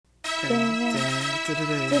Hey,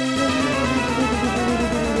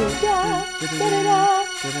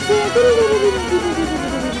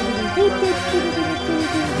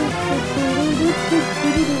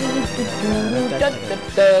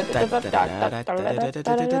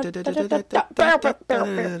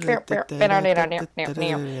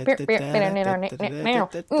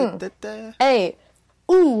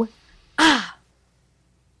 ooh, ah.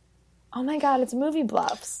 Oh my God, it's Movie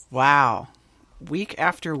Bluffs. Wow. Week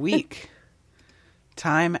after week.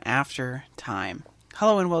 Time after time.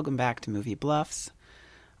 Hello and welcome back to Movie Bluffs.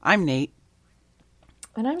 I'm Nate.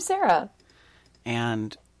 And I'm Sarah.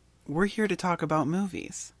 And we're here to talk about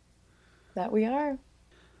movies. That we are.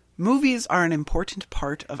 Movies are an important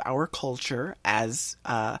part of our culture as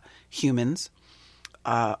humans.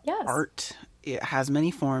 Yes. Art, it has many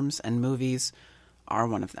forms, and movies are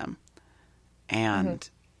one of them. And,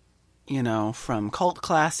 you know, from cult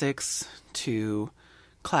classics to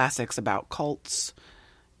classics about cults,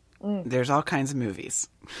 there's all kinds of movies.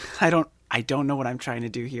 I don't know what I'm trying to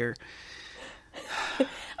do here.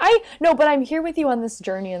 No, but I'm here with you on this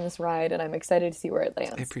journey and this ride, and I'm excited to see where it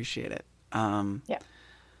lands. I appreciate it. Yeah.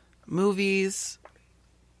 Movies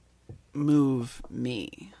move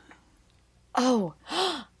me. Oh.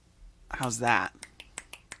 How's that?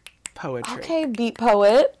 Poetry. Okay, beat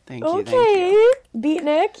poet. Thank you. Okay. Thank you. Beat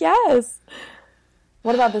Nick, yes.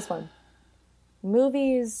 What about this one?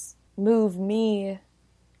 Movies move me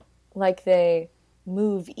like they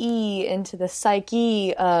move into the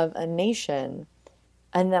psyche of a nation.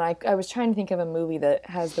 And then I was trying to think of a movie that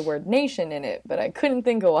has the word nation in it, but I couldn't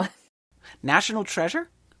think of one. National Treasure?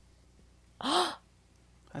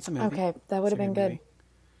 That's a movie. Okay, that would have been good.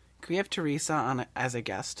 Could we have Teresa on as a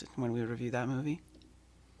guest when we review that movie?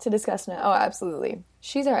 To discuss now. Oh, absolutely.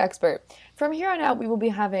 She's our expert. From here on out, we will be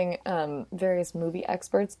having various movie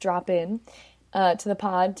experts drop in to the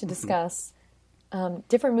pod to discuss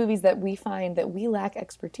different movies that we find that we lack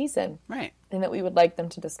expertise in. Right. And that we would like them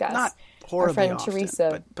to discuss. Not horribly our friend often,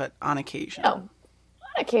 Teresa, but on occasion. No, on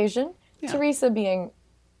occasion. Yeah. Teresa being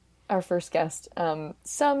our first guest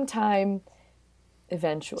sometime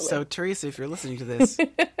eventually. So, Teresa, if you're listening to this,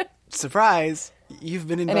 surprise, you've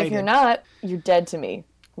been invited. And if you're not, you're dead to me.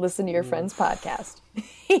 Listen to your friend's podcast.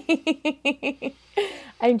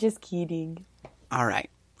 I'm just kidding. All right.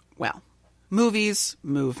 Well, movies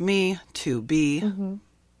move me to be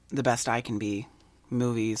the best I can be.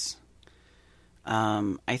 Movies.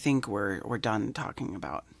 I think we're done talking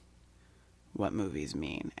about what movies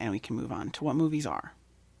mean, and we can move on to what movies are.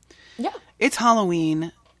 Yeah. It's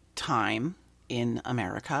Halloween time in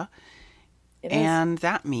America, and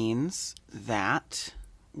that means that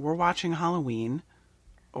we're watching Halloween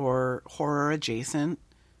or horror-adjacent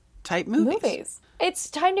type movies. It's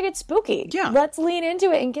time to get spooky. Yeah. Let's lean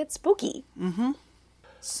into it and get spooky. Mm-hmm.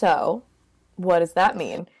 So, what does that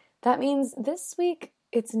mean? That means this week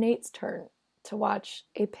it's Nate's turn to watch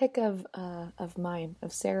a pick of mine,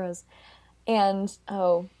 of Sarah's. And,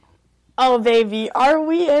 oh baby, are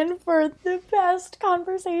we in for the best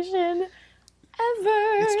conversation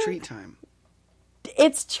ever? It's treat time.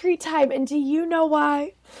 It's treat time, and do you know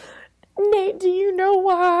why? Nate, do you know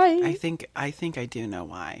why? I think I do know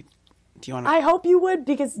why. Do you want? I hope you would,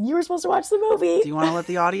 because you were supposed to watch the movie. Do you want to let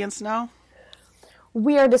the audience know?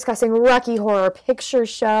 We are discussing Rocky Horror Picture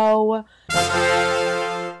Show.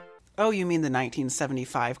 Oh, you mean the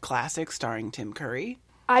 1975 classic starring Tim Curry?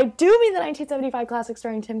 I do mean the 1975 classic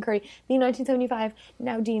starring Tim Curry, the 1975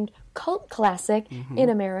 now deemed cult classic in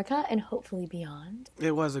America and hopefully beyond.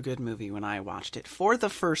 It was a good movie when I watched it for the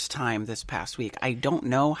first time this past week. I don't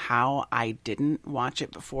know how I didn't watch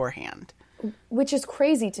it beforehand. Which is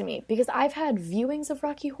crazy to me, because I've had viewings of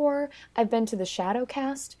Rocky Horror. I've been to the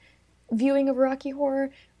Shadowcast viewing of Rocky Horror,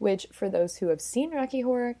 which, for those who have seen Rocky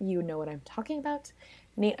Horror, you know what I'm talking about.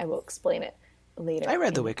 Nate, I will explain it later. I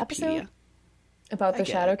read the in Wikipedia. Episode. About the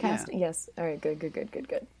Shadowcast? Yeah. Yes. All right,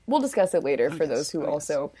 good. We'll discuss it later for those who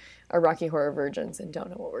also are Rocky Horror virgins and don't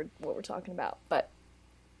know what we're talking about. But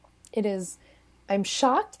it is... I'm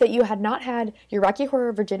shocked that you had not had your Rocky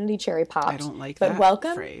Horror virginity cherry popped. I don't like but that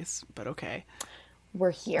welcome. phrase, but okay.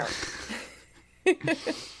 We're here.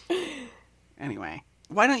 Anyway,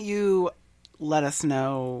 why don't you let us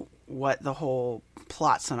know what the whole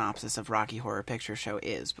plot synopsis of Rocky Horror Picture Show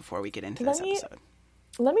is before we get into this episode.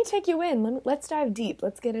 Let me take you in. Let's dive deep.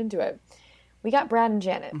 Let's get into it. We got Brad and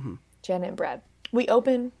Janet. Janet and Brad. We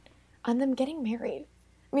open on them getting married.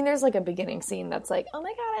 I mean, there's like a beginning scene that's like, oh my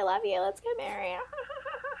God, I love you. Let's get married.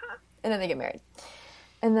 And then they get married.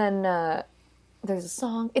 And then there's a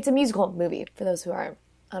song. It's a musical movie, for those who are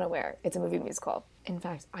unaware. It's a movie musical. In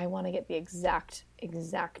fact, I want to get the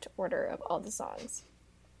exact order of all the songs,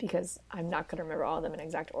 because I'm not going to remember all of them in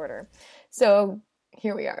exact order. So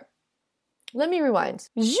here we are. Let me rewind.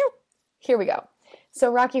 Here we go.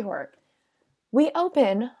 So Rocky Horror. We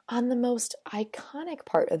open on the most iconic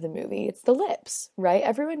part of the movie. It's the lips, right?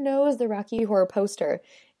 Everyone knows the Rocky Horror poster.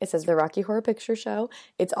 It says the Rocky Horror Picture Show.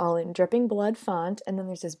 It's all in dripping blood font. And then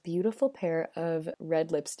there's this beautiful pair of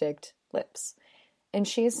red lipsticked lips. And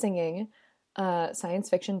she is singing science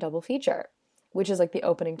fiction double feature, which is like the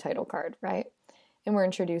opening title card, right? And we're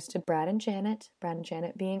introduced to Brad and Janet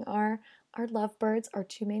being our lovebirds, our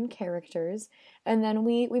two main characters. And then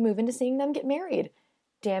we move into seeing them get married.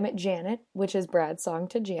 Damn It, Janet, which is Brad's song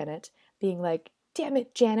to Janet, being like, damn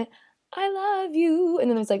it, Janet, I love you.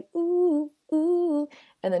 And then there's like, ooh, ooh.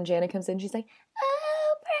 And then Janet comes in, she's like,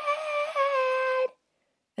 oh, Brad.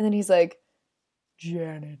 And then he's like,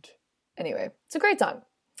 Janet. Anyway, it's a great song.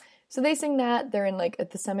 So they sing that. They're in like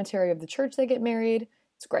at the cemetery of the church they get married.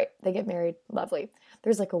 It's great. They get married. Lovely.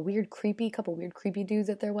 There's like couple weird creepy dudes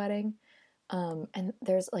at their wedding. And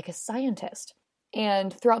there's like a scientist.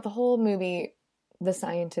 And throughout the whole movie, the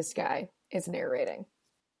scientist guy is narrating.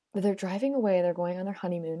 They're driving away. They're going on their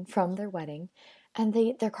honeymoon from their wedding. And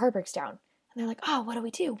their car breaks down. And they're like, oh, what do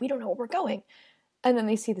we do? We don't know where we're going. And then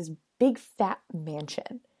they see this big fat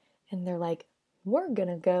mansion. And they're like, we're going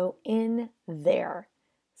to go in there.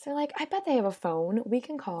 So like, I bet they have a phone. We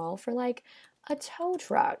can call for like a tow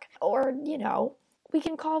truck. Or, we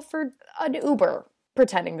can call for an Uber.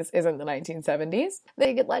 Pretending this isn't the 1970s.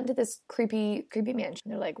 They get led to this creepy mansion.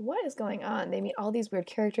 They're like, what is going on? They meet all these weird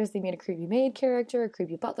characters. They meet a creepy maid character, a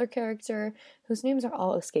creepy butler character, whose names are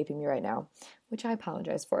all escaping me right now, which I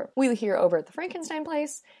apologize for. We hear over at the Frankenstein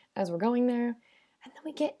place as we're going there. And then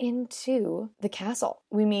we get into the castle.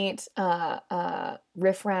 We meet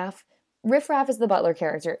Riff Raff. Riff Raff is the butler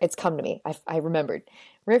character. It's come to me. I remembered.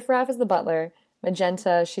 Riff Raff is the butler.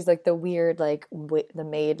 Magenta, she's like the weird, like the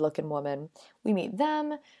maid-looking woman. We meet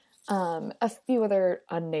them, a few other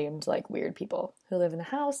unnamed, like weird people who live in the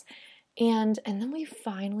house, and then we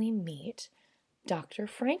finally meet Dr.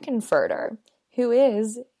 Frankenfurter, who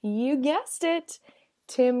is, you guessed it,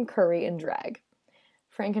 Tim Curry in drag.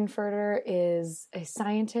 Frankenfurter is a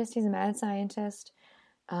scientist. He's a mad scientist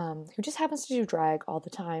who just happens to do drag all the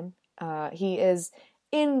time. He is,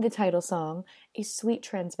 in the title song, a sweet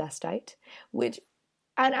transvestite, which,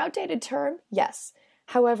 an outdated term, yes.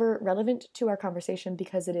 However, relevant to our conversation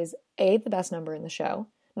because it is A, the best number in the show,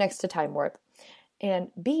 next to Time Warp, and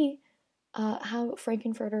B, how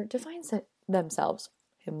Frankenfurter defines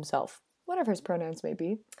himself, whatever his pronouns may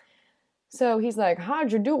be. So he's like,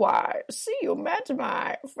 how'd you do? I see you met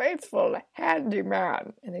my faithful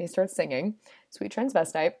handyman. And then he starts singing, sweet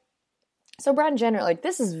transvestite. So Brad and Jen are like,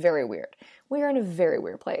 this is very weird. We are in a very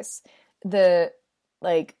weird place. They're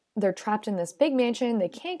trapped in this big mansion. They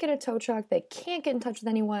can't get a tow truck. They can't get in touch with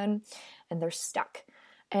anyone. And they're stuck.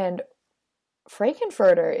 And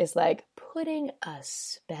Frankenfurter is like putting a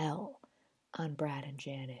spell on Brad and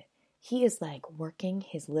Janet. He is like working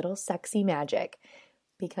his little sexy magic.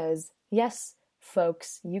 Because, yes,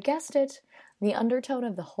 folks, you guessed it. The undertone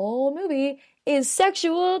of the whole movie is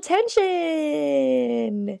sexual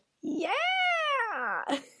tension. Yeah!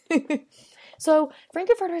 So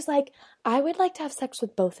Frankenfurter is like, I would like to have sex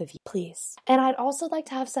with both of you, please. And I'd also like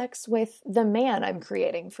to have sex with the man I'm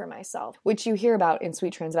creating for myself, which you hear about in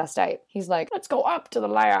Sweet Transvestite. He's like, let's go up to the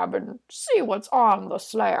lab and see what's on the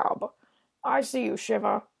slab. I see you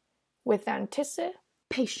shiver with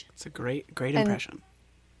anticipation. It's a great impression.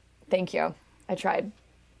 Thank you. I tried.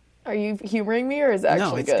 Are you humoring me or is it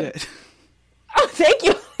actually good? No, it's good. Oh, thank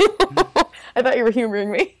you. I thought you were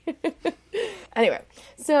humoring me. Anyway,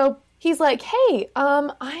 so he's like, hey,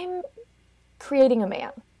 I'm creating a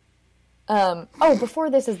man. Before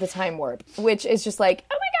this is the Time Warp, which is just like,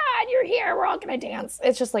 oh my God, you're here, we're all gonna dance.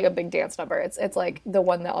 It's just like a big dance number. It's like the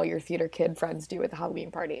one that all your theater kid friends do at the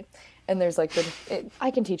Halloween party. And there's like,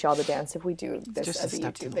 I can teach you all the dance if we do this as a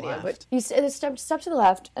YouTube video. But you step to the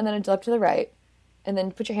left, and then a step to the right, and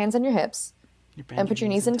then put your hands on your hips, and put your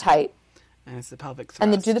knees in tight. And it's the pelvic thrust.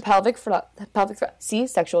 And then do the pelvic thrust. See?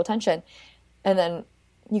 Sexual tension. And then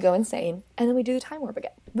you go insane. And then we do the Time Warp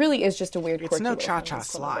again. Really is just a weird quirky. It's no cha-cha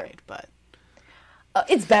slide, but...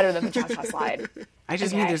 it's better than the cha-cha slide. I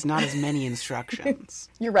just mean there's not as many instructions.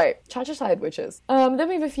 You're right. Cha-cha slide witches. Then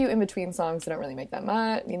we have a few in-between songs that don't really mean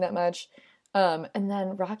that much. And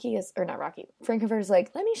then Frankenfurter's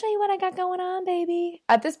like, let me show you what I got going on, baby.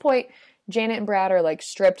 At this point, Janet and Brad are like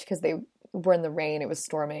stripped because they were in the rain. It was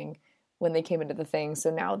storming when they came into the thing.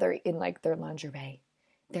 So now they're in like their lingerie.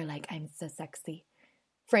 They're like, I'm so sexy.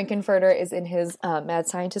 Frankenfurter is in his mad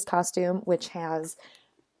scientist costume, which has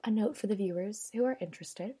a note for the viewers who are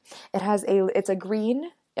interested. It's a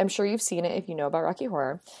green I'm sure you've seen it if you know about Rocky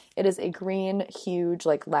Horror. It is a green, huge,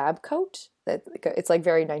 like lab coat. That it's like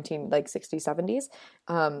very 60s,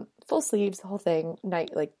 70s. Full sleeves, the whole thing,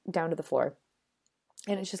 like down to the floor.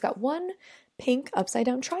 And it's just got one pink upside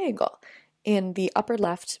down triangle in the upper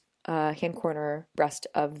left hand corner breast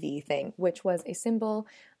of the thing, which was a symbol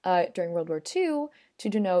during World War II to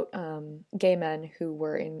denote gay men who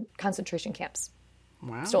were in concentration camps.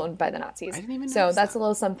 Wow. Stolen by the Nazis. I didn't even know. So that's a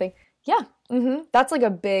little something. Yeah. That's like a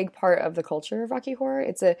big part of the culture of Rocky Horror.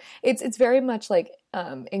 It's very much like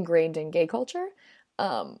ingrained in gay culture.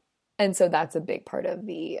 And so that's a big part of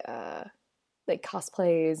the like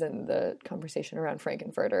cosplays and the conversation around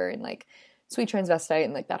Frankenfurter and like sweet transvestite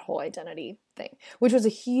and like that whole identity thing, which was a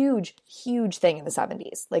huge, huge thing in the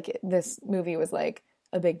 70s. Like this movie was like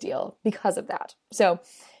a big deal because of that. So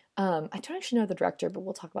I don't actually know the director, but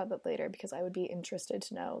we'll talk about that later because I would be interested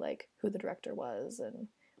to know like who the director was and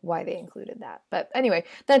why they included that. But anyway,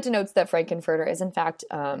 that denotes that Frankenfurter is in fact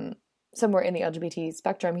somewhere in the LGBT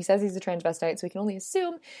spectrum. He says he's a transvestite, so we can only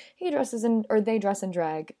assume he dresses in, or they dress in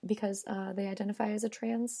drag because they identify as a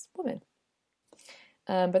trans woman.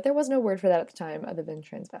 But there was no word for that at the time other than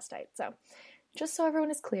transvestite. So just so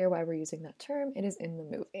everyone is clear why we're using that term, it is in the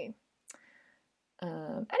movie.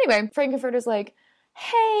 Anyway, Frankenfurter's like,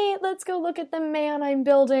 hey, let's go look at the man I'm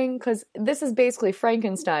building, because this is basically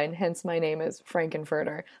Frankenstein, hence my name is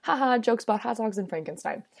Frankenfurter. Haha, jokes about hot dogs and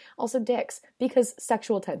Frankenstein. Also dicks, because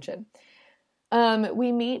sexual tension.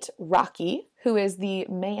 We meet Rocky, who is the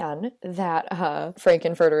man that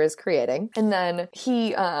Frankenfurter is creating, and then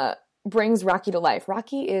he brings Rocky to life.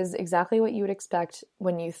 Rocky is exactly what you would expect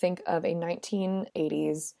when you think of a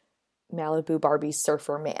 1980s Malibu Barbie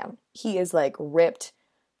surfer man. He is like ripped.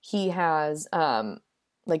 He has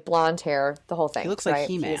like blonde hair, the whole thing. He looks like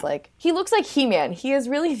He-Man. He looks like He-Man. He is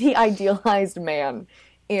really the idealized man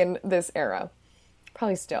in this era.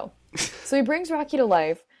 Probably still. So he brings Rocky to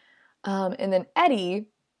life. And then Eddie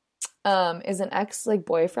is an ex like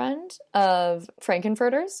boyfriend of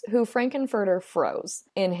Frankenfurter's, who Frankenfurter froze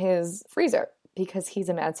in his freezer because he's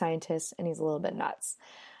a mad scientist and he's a little bit nuts.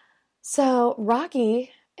 So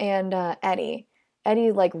Rocky and Eddie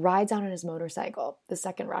like rides out on his motorcycle the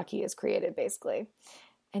second Rocky is created, basically.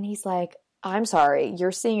 And he's like, I'm sorry,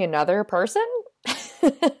 you're seeing another person?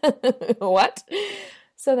 What?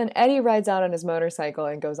 So then Eddie rides out on his motorcycle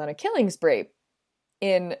and goes on a killing spree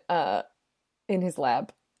in his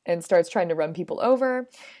lab and starts trying to run people over.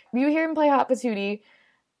 You hear him play Hot Patootie,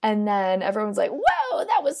 and then everyone's like, whoa,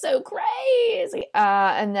 that was so crazy.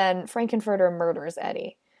 And then Frankenfurter murders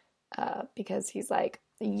Eddie because he's like,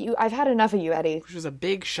 I've had enough of you, Eddie. Which was a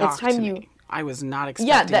big shock to me. I was not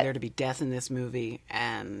expecting there to be death in this movie,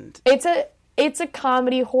 and it's a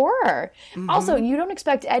comedy horror. Mm-hmm. Also, you don't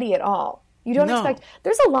expect Eddie at all. You don't expect...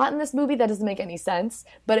 There's a lot in this movie that doesn't make any sense,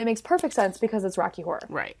 but it makes perfect sense because it's Rocky Horror.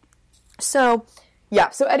 Right. So, yeah.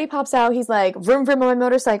 So Eddie pops out. He's like, vroom, vroom on my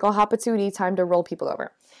motorcycle, hot patootie, time to roll people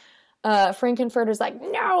over. Frankenfurter's like,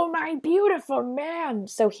 no, my beautiful man.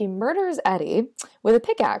 So he murders Eddie with a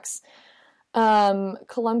pickaxe.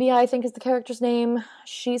 Columbia, I think is the character's name.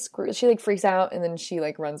 She like freaks out and then she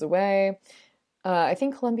like runs away. I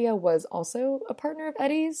think Columbia was also a partner of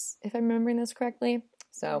Eddie's, if I'm remembering this correctly.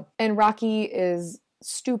 So, and Rocky is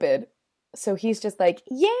stupid. So he's just like,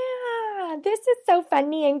 yeah, this is so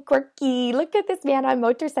funny and quirky. Look at this man on a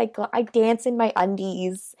motorcycle. I dance in my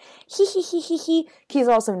undies. He. He's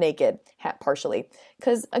also naked, partially.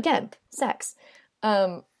 Because, again, sex.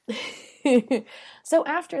 So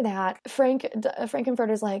after that,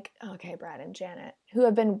 Frankenfurter's like, okay, Brad and Janet, who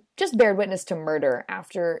have been just bared witness to murder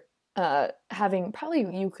after having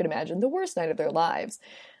probably, you could imagine, the worst night of their lives.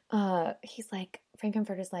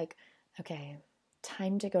 Frankenfurter's like, okay,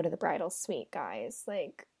 time to go to the bridal suite, guys.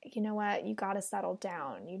 Like, you know what? You gotta settle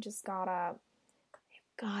down. You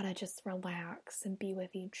gotta just relax and be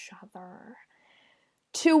with each other.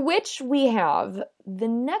 To which we have the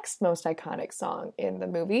next most iconic song in the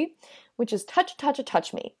movie, which is Touch, Touch,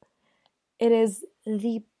 Touch Me. It is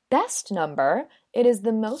the best number. It is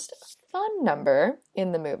the most fun number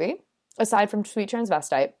in the movie, aside from Sweet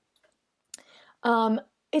Transvestite.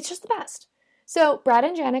 It's just the best. So Brad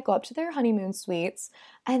and Janet go up to their honeymoon suites,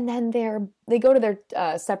 and then they go to their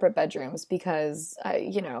separate bedrooms because,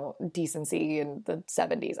 decency in the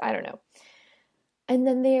 70s. I don't know. And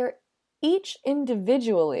then they're each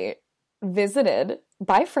individually visited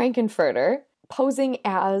by Frankenfurter, posing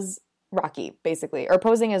as Rocky, basically, or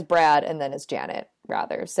posing as Brad and then as Janet,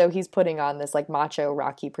 rather. So he's putting on this like macho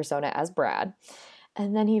Rocky persona as Brad.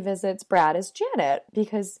 And then he visits Brad as Janet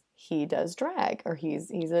because he does drag, or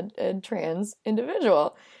he's a trans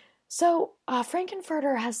individual. So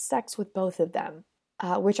Frankenfurter has sex with both of them.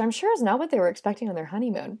 which I'm sure is not what they were expecting on their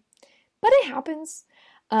honeymoon. But it happens.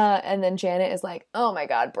 And then Janet is like, oh my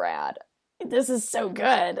God, Brad, this is so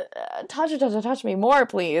good. Touch me more,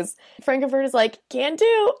 please. Frankenfurter's like, can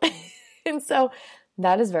do. And so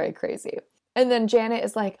that is very crazy. And then Janet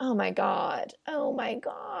is like, oh my God,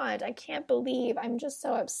 I can't believe, I'm just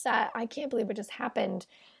so upset. I can't believe it just happened.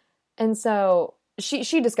 And so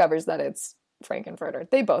she discovers that it's Frankenfurter.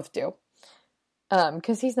 They both do.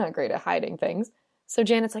 Because he's not great at hiding things. So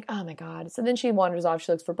Janet's like, oh my God. So then she wanders off.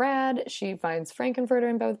 She looks for Brad. She finds Frankenfurter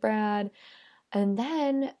and both Brad. And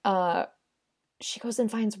then she goes and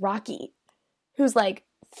finds Rocky, who's like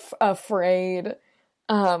afraid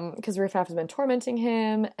because Riff-Raff has been tormenting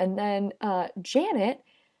him. And then Janet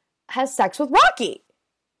has sex with Rocky.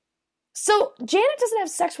 So Janet doesn't have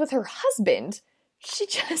sex with her husband. She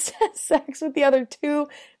just has sex with the other two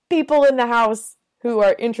people in the house who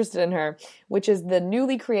are interested in her, which is the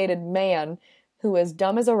newly created man who is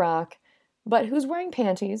dumb as a rock, but who's wearing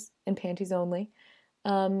panties, and panties only,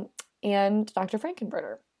 and Dr.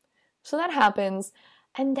 Frankenfurter. So that happens,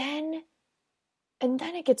 and then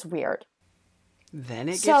it gets weird. Then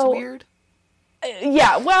it gets weird?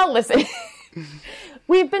 Yeah, well, listen.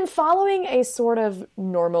 We've been following a sort of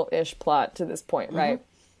normal-ish plot to this point, right?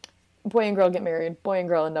 Mm-hmm. Boy and girl get married. Boy and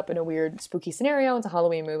girl end up in a weird, spooky scenario. It's a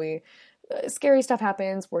Halloween movie. Scary stuff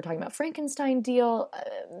happens. We're talking about Frankenstein deal.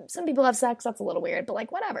 Some people have sex. That's a little weird, but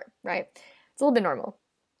like, whatever, right? It's a little bit normal.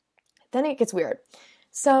 Then it gets weird.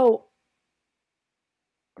 So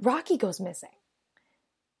Rocky goes missing.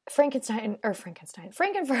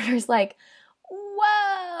 Frankenfurter's like,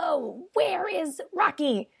 whoa, where is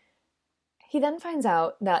Rocky? He then finds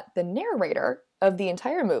out that the narrator of the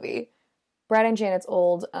entire movie, Brad and Janet's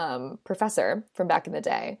old professor from back in the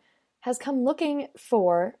day, has come looking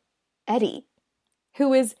for Eddie,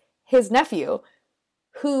 who is his nephew,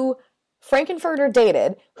 who Frankenfurter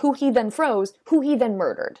dated, who he then froze, who he then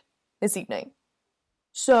murdered this evening.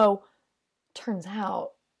 So, turns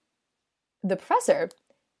out, the professor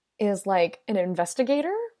is like an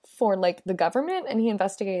investigator for like the government, and he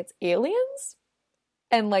investigates aliens.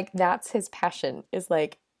 And like, that's his passion, is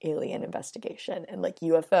like alien investigation and like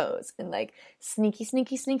UFOs and like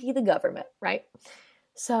sneaky the government, right?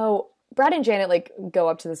 So Brad and Janet like go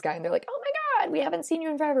up to this guy and they're like, oh my God, we haven't seen you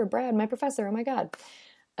in forever. Brad, my professor, oh my God.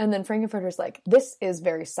 And then Frankenfurter's like, this is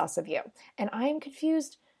very sus of you. And I'm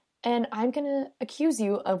confused, and I'm going to accuse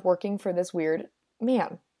you of working for this weird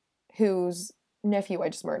man whose nephew I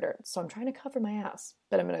just murdered. So I'm trying to cover my ass,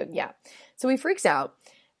 but I'm going to, yeah. So he freaks out.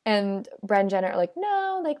 And Brad and Janet are like,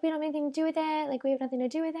 no, like, we don't have anything to do with it. Like, we have nothing to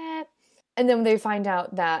do with it. And then they find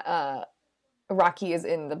out that Rocky is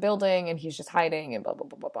in the building and he's just hiding and blah, blah,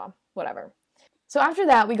 blah, blah, blah. Whatever. So after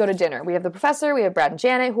that, we go to dinner. We have the professor, we have Brad and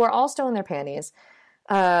Janet, who are all still in their panties.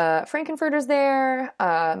 Frankenfurter's there,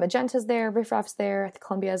 Magenta's there, Riff-Raff's there,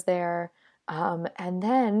 Columbia's there. And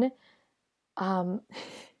then, so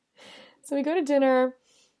we go to dinner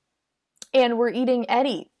and we're eating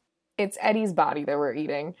Eddie. It's Eddie's body that we're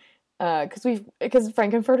eating, because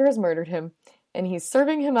Frankenfurter has murdered him, and he's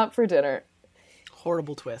serving him up for dinner.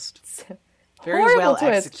 Horrible twist. Very horrible well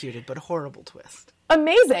twist. Executed, but horrible twist.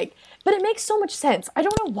 Amazing, but it makes so much sense. I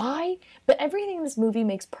don't know why, but everything in this movie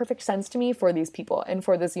makes perfect sense to me for these people and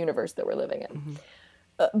for this universe that we're living in. Mm-hmm.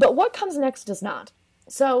 But what comes next does not.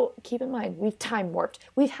 So keep in mind, we've time warped.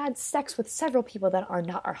 We've had sex with several people that are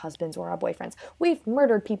not our husbands or our boyfriends. We've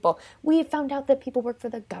murdered people. We've found out that people work for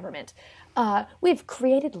the government. We've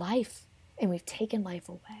created life, and we've taken life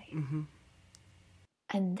away. Mm-hmm.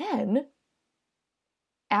 And then,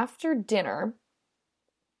 after dinner,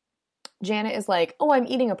 Janet is like, oh, I'm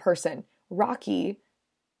eating a person. Rocky,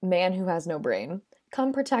 man who has no brain,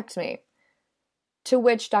 come protect me. To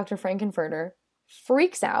which Dr. Frankenfurter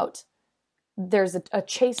freaks out. There's a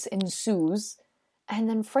chase ensues, and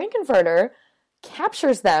then Frankenfurter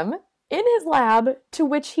captures them in his lab, to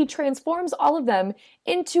which he transforms all of them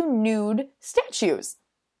into nude statues.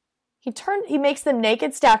 He makes them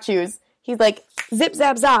naked statues. He's like, zip,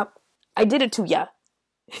 zap, zap, I did it to ya.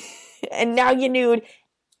 And now you're nude,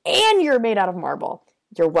 and you're made out of marble.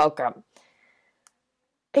 You're welcome.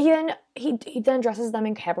 He then dresses them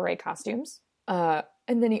in cabaret costumes, and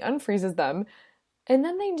then he unfreezes them. And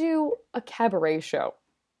then they do a cabaret show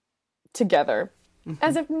together,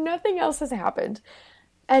 as if nothing else has happened.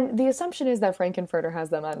 And the assumption is that Frankenfurter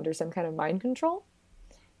has them under some kind of mind control,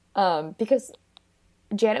 because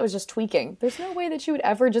Janet was just tweaking. There's no way that she would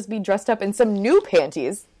ever just be dressed up in some new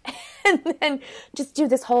panties and then just do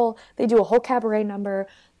this whole, they do a whole cabaret number.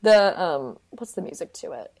 The, what's the music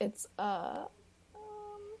to it? It's,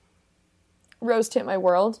 Rose Tint My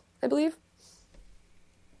World, I believe.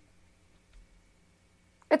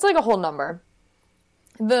 It's like a whole number.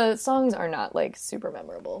 The songs are not like super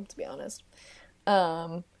memorable, to be honest.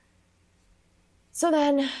 So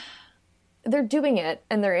then they're doing it,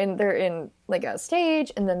 and they're in like a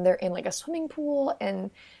stage, and then they're in like a swimming pool,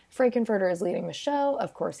 and Frankenfurter is leading the show,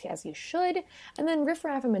 of course, as he should. And then Riff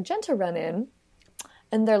Raff and Magenta run in,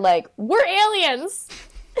 and they're like, "We're aliens!"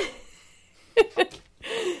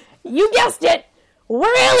 You guessed it!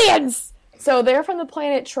 We're aliens! So they're from the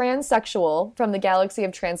planet Transsexual, from the galaxy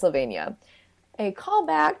of Transylvania. A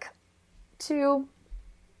callback to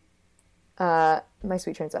My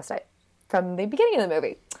Sweet Transvestite from the beginning of the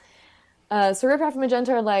movie. So Riff Raff and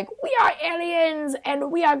Magenta are like, "We are aliens,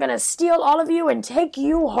 and we are gonna steal all of you and take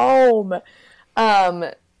you home."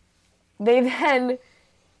 Then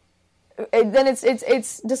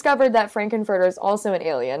it's discovered that Frankenfurter is also an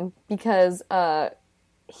alien because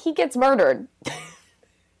he gets murdered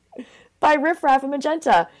by Riff Raff and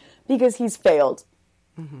Magenta because he's failed.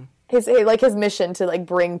 Mm-hmm. His mission to like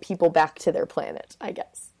bring people back to their planet, I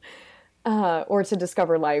guess. Or to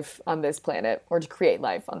discover life on this planet, or to create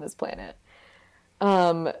life on this planet.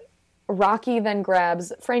 Rocky then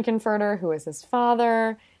grabs Frankenfurter, who is his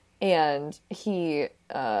father, and he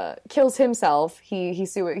kills himself. He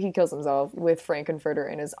kills himself with Frankenfurter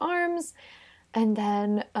in his arms, and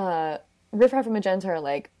then Riff Raff and Magenta are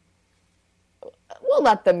like, "We'll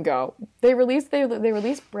let them go." They release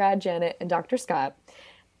Brad, Janet, and Dr. Scott,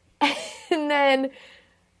 and then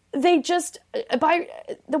they just, by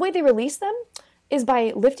the way they release them is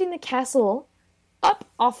by lifting the castle up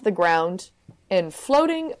off the ground and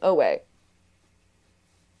floating away.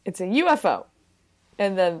 It's a UFO.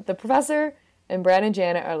 And then the professor and Brad and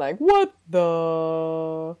Janet are like, what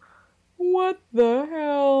the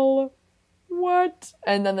hell? What?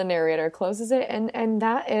 And then the narrator closes it, and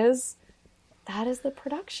that is the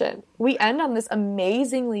production. We end on this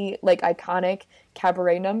amazingly like iconic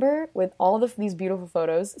cabaret number with all of these beautiful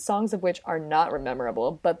photos, songs of which are not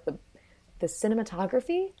memorable, but the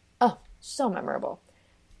cinematography, oh, so memorable.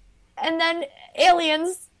 And then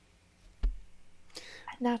aliens.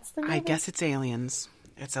 And that's the movie. I guess it's aliens.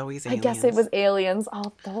 It's always aliens. I guess it was aliens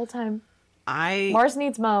the whole time. Mars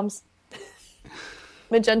needs moms.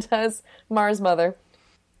 Magenta's Mars mother.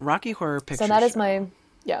 Rocky Horror Picture Show. So that is my,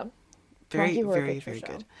 yeah. Very, very, very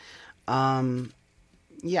good.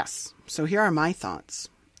 Yes. So here are my thoughts.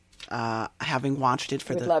 Having watched it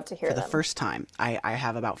for the first time, I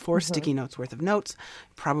have about 4 sticky notes worth of notes.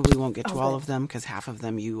 Probably won't get to all of them because half of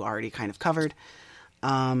them you already kind of covered.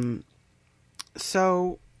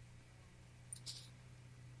 So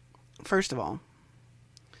first of all,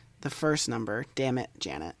 the first number, damn it,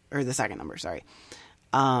 Janet, or the second number, sorry.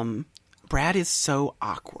 Brad is so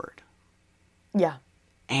awkward. Yeah.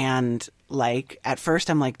 And like at first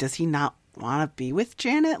I'm like, does he not want to be with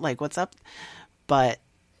Janet? Like, what's up? But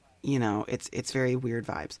you know, it's very weird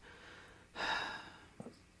vibes.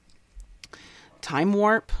 Time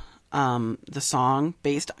Warp, the song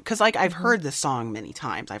based, because like I've heard this song many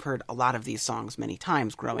times. I've heard a lot of these songs many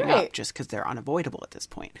times growing up, just because they're unavoidable at this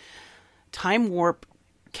point. Time Warp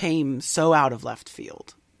came so out of left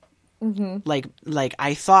field. Mm-hmm. Like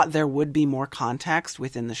I thought there would be more context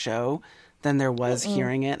within the show than there was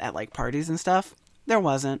hearing it at like parties and stuff. There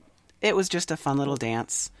wasn't. It was just a fun little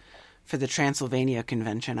dance for the Transylvania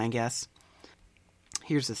convention, I guess.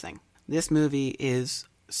 Here's the thing. This movie is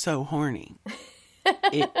so horny.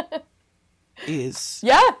 It is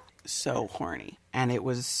so horny. And it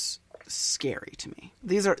was scary to me.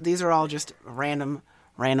 These are all just random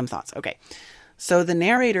thoughts. Okay. So the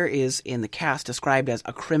narrator is in the cast described as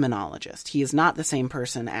a criminologist. He is not the same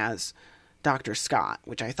person as Dr. Scott,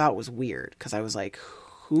 which I thought was weird because I was like,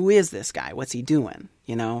 who is this guy? What's he doing?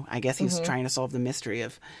 You know, I guess he's trying to solve the mystery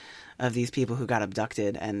of these people who got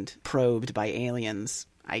abducted and probed by aliens,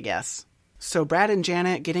 I guess. So Brad and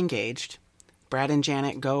Janet get engaged. Brad and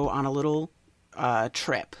Janet go on a little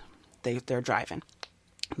trip. They're driving.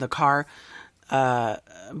 The car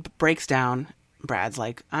breaks down. Brad's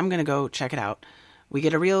like, I'm going to go check it out. We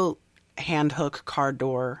get a real hand hook car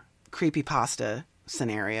door creepypasta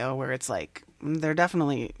scenario where it's like, they're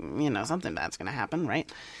definitely, something bad's going to happen,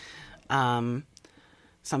 right?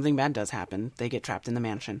 Something bad does happen. They get trapped in the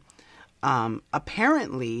mansion.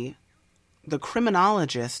 Apparently, the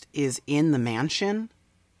criminologist is in the mansion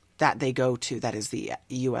that they go to, that is the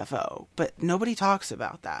UFO. But nobody talks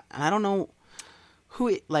about that. And I don't know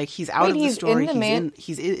who, he's out of the story.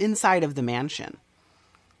 He's inside of the mansion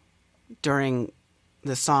during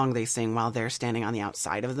the song they sing while they're standing on the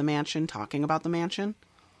outside of the mansion talking about the mansion.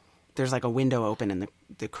 There's like a window open and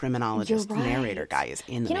the criminologist narrator guy is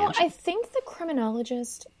in the mansion. I think the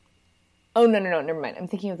criminologist Oh, no, never mind. I'm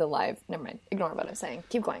thinking of the live. Never mind. Ignore what I'm saying.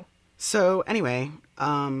 Keep going. So anyway,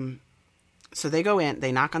 so they go in,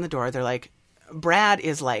 they knock on the door. They're like, Brad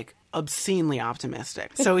is like obscenely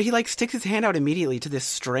optimistic. So he like sticks his hand out immediately to this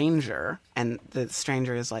stranger. And the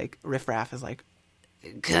stranger is like, Riff Raff is like,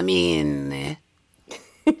 come in.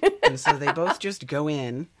 And so they both just go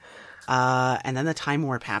in. And then the time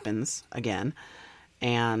warp happens again.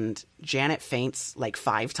 And Janet faints like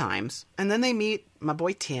 5 times. And then they meet my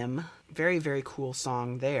boy Tim. Very, very cool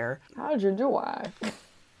song there. How'd you do? I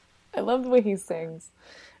love the way he sings.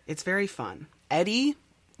 It's very fun. Eddie,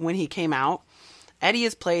 when he came out, Eddie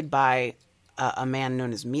is played by a man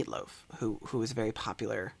known as Meatloaf, who was a very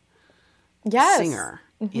popular singer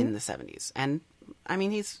in the 70s. And, I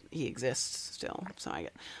mean, he exists still, so I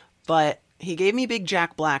get. But he gave me big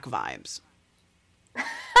Jack Black vibes.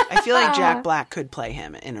 I feel like Jack Black could play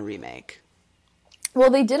him in a remake. Well,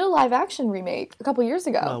 they did a live-action remake a couple years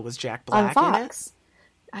ago. Well, was Jack Black on Fox.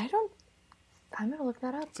 I'm going to look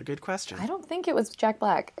that up. It's a good question. I don't think it was Jack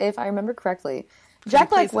Black, if I remember correctly. Jack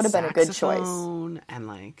Black would have been a good choice. And,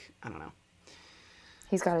 like, I don't know.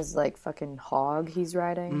 He's got his, like, fucking hog he's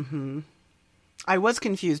riding. Mm-hmm. I was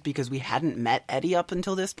confused because we hadn't met Eddie up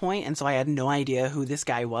until this point, and so I had no idea who this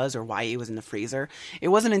guy was or why he was in the freezer. It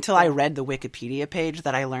wasn't until I read the Wikipedia page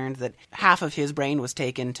that I learned that half of his brain was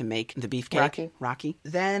taken to make the beefcake. Rocky.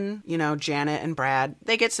 Then, Janet and Brad,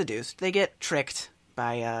 they get seduced. They get tricked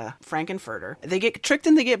by Frankenfurter. They get tricked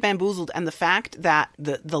and they get bamboozled, and the fact that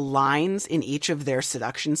the lines in each of their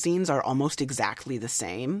seduction scenes are almost exactly the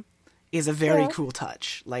same is a very cool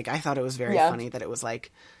touch. Like, I thought it was very funny that it was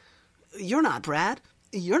like, you're not Brad.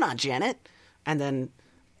 You're not Janet. And then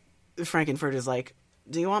Frankenfurter's like,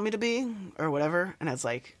 do you want me to be? Or whatever. And it's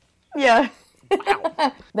like, yeah.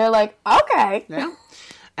 Wow. They're like, okay. Yeah.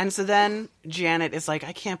 And so then Janet is like,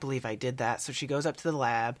 I can't believe I did that. So she goes up to the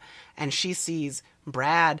lab and she sees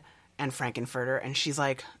Brad and Frankenfurter, and she's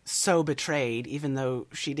like so betrayed, even though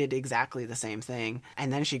she did exactly the same thing.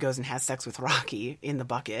 And then she goes and has sex with Rocky in the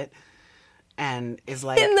bucket. And is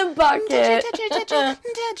like, in the bucket,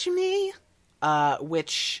 touch me,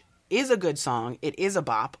 which is a good song. It is a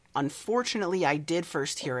bop. Unfortunately, I did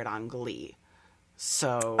first hear it on Glee,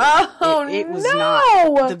 so it was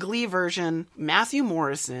not the Glee version. Matthew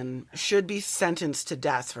Morrison should be sentenced to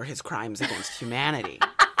death for his crimes against humanity.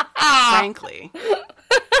 Frankly,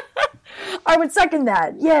 I would second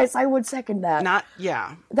that. Yes, I would second that.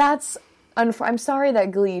 That's. I'm sorry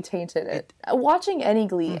that Glee tainted it. Watching any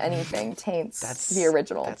Glee, anything, taints the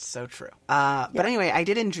original. That's so true. But anyway, I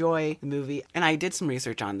did enjoy the movie, and I did some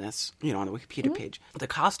research on this, on the Wikipedia page. The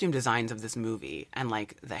costume designs of this movie, and,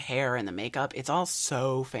 like, the hair and the makeup, it's all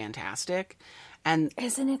so fantastic. And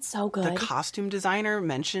isn't it so good? The costume designer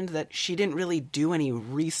mentioned that she didn't really do any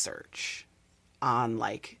research on,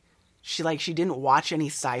 like, she didn't watch any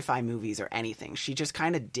sci-fi movies or anything. She just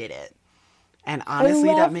kind of did it. And honestly,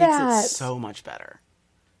 that makes it so much better.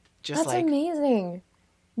 That's amazing.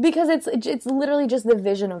 Because it's literally just the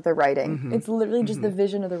vision of the writing. Mm-hmm. It's literally just the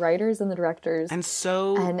vision of the writers and the directors. And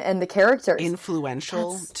so... And the characters.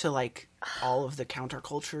 Influential to, like, all of the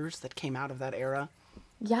countercultures that came out of that era.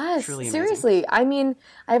 Yes, seriously. I mean,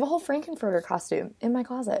 I have a whole Frankenfurter costume in my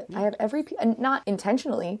closet. I have every... Not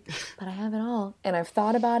intentionally, but I have it all. And I've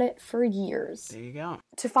thought about it for years. There you go.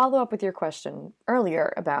 To follow up with your question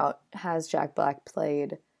earlier about has Jack Black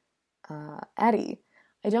played Eddie,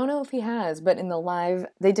 I don't know if he has, but in the live...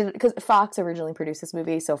 They did it... Because Fox originally produced this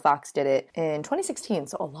movie, so Fox did it in 2016.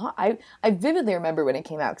 So a lot... I vividly remember when it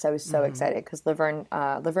came out because I was so excited because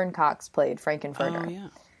Laverne Cox played Frankenfurter. Oh, yeah.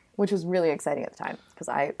 Which was really exciting at the time, because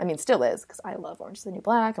I mean, still is, because I love Orange is the New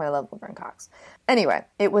Black, and I love Laverne Cox. Anyway,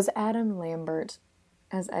 it was Adam Lambert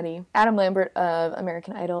as Eddie. Adam Lambert of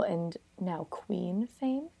American Idol and now Queen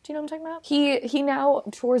fame. Do you know what I'm talking about? He now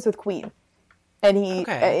tours with Queen. And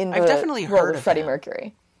I've definitely heard of Freddie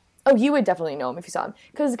Mercury. Oh, you would definitely know him if you saw him.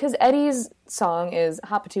 Because Eddie's song is,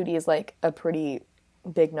 Hot Patootie is like a pretty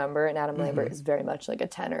big number, and Adam Lambert is very much like a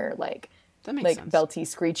tenor, like sense. Belty,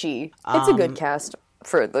 screechy. It's a good cast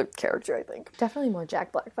for the character, I think. Definitely more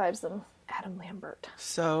Jack Black vibes than Adam Lambert.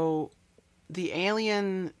 So, the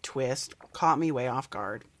alien twist caught me way off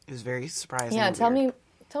guard. It was very surprising. Yeah, tell me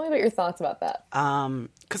about your thoughts about that.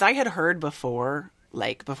 Because I had heard before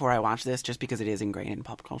I watched this, just because it is ingrained in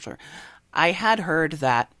pop culture, I had heard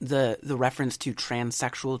that the reference to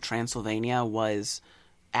transsexual Transylvania was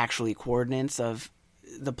actually coordinates of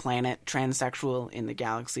the planet transsexual in the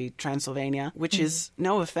galaxy Transylvania, which is,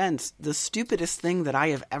 no offense, the stupidest thing that I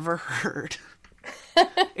have ever heard.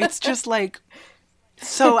 It's just like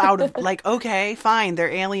so out of, like, okay, fine,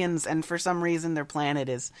 they're aliens and for some reason their planet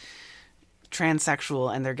is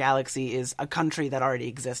transsexual and their galaxy is a country that already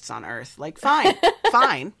exists on Earth. Like, fine.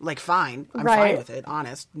 Fine. Like, fine. I'm Right. fine with it,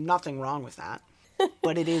 honest. Nothing wrong with that.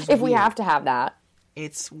 But it is If we weird. have to have that,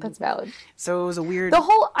 It's that's valid. so it was a weird.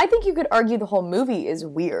 I think you could argue the whole movie is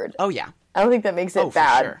weird. Oh yeah, I don't think that makes it for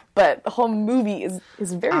bad, sure. but the whole movie is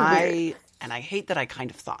very weird. And I hate that I kind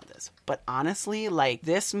of thought this, but honestly, like,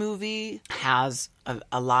 this movie has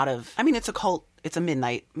a lot of. I mean, it's a cult. It's a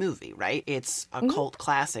midnight movie, right? It's a cult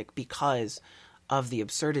classic because of the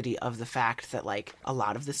absurdity of the fact that, like, a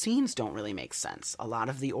lot of the scenes don't really make sense. A lot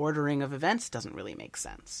of the ordering of events doesn't really make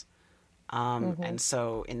sense. And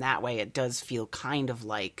so in that way, it does feel kind of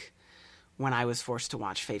like when I was forced to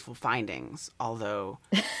watch Fateful Findings, although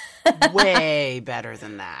way better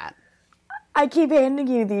than that. I keep handing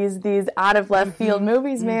you these out of left field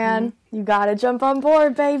movies, man. You gotta jump on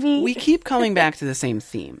board, baby. We keep coming back to the same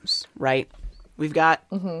themes, right? We've got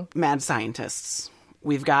mad scientists.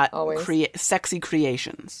 We've got Always. sexy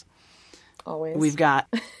creations. Always. We've got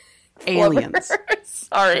aliens.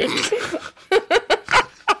 Sorry.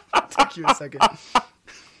 Took you a second.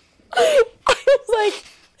 I was like,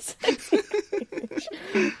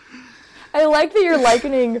 I like that you're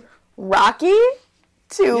likening Rocky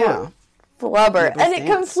to Yeah. Flubber, both and it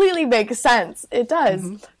dance. completely makes sense. It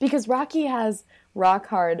does, because Rocky has rock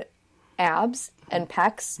hard abs and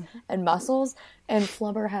pecs and muscles, and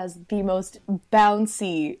Flubber has the most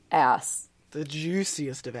bouncy ass. The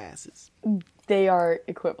juiciest of asses. They are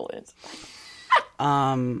equivalent.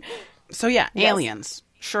 So yeah, aliens.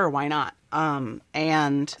 Sure, why not?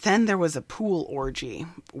 And then there was a pool orgy,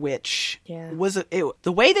 which was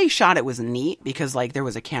the way they shot it was neat because, like, there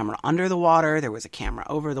was a camera under the water, there was a camera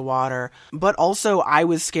over the water, but also I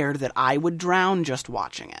was scared that I would drown just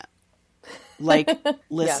watching it. Like,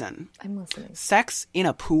 listen, I'm listening. sex in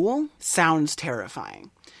a pool sounds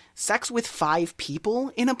terrifying. Sex with 5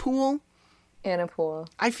 people in a pool, In a pool.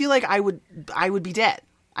 I feel like I would be dead.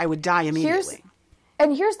 I would die immediately.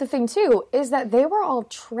 And here's the thing, too, is that they were all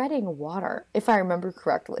treading water, if I remember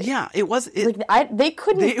correctly. Yeah, it was. They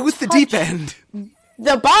couldn't. It was the touch deep end.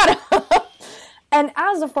 the bottom. And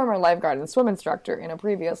as a former lifeguard and swim instructor in a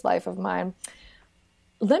previous life of mine,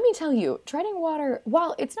 let me tell you, treading water,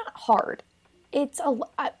 while it's not hard,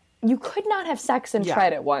 you could not have sex and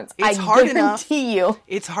tread at once. It's I hard enough. guarantee you.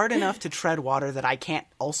 It's hard enough to tread water that I can't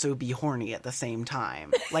also be horny at the same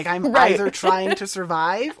time. Like, I'm Right. either trying to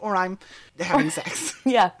survive or I'm having sex.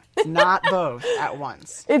 Yeah. Not both at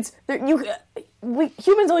once. Humans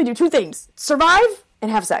only do 2 things: survive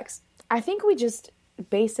and have sex. I think we just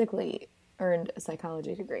basically earned a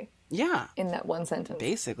psychology degree Yeah, in that one sentence.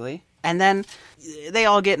 basically. And then they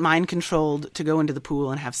all get mind controlled to go into the pool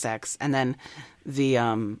and have sex. And then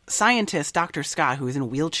the scientist, Dr. Scott, who is in a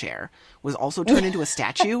wheelchair, was also turned into a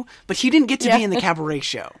statue, but he didn't get to be in the cabaret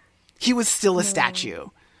show. He was still a statue.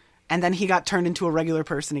 And then he got turned into a regular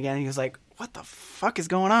person again, and he was like, what the fuck is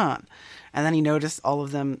going on? And then he noticed all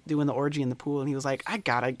of them doing the orgy in the pool, and he was like, I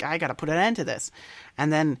gotta put an end to this.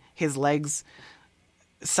 And then his legs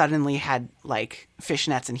suddenly had, like,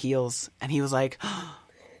 fishnets and heels, and he was like,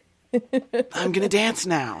 I'm gonna dance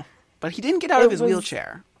now. But he didn't get out of his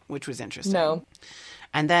wheelchair, which was interesting. No.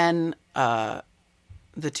 And then the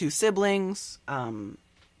 2 siblings,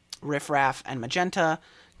 Riff Raff and Magenta,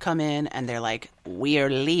 come in and they're like, we're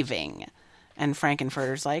leaving. And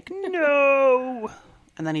Frankenfurter's like, no.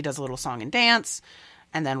 And then he does a little song and dance.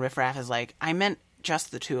 And then Riff Raff is like, I meant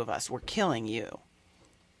just the 2 of us. We're killing you.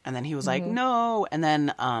 And then he was like, no. And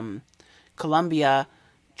then Columbia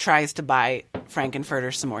tries to buy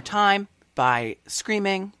Frankenfurter some more time by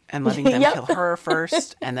screaming and letting them kill her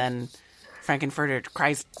first. And then Frankenfurter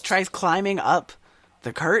tries climbing up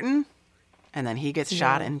the curtain. And then he gets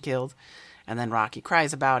shot and killed. And then Rocky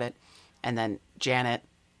cries about it. And then Janet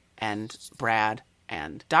and Brad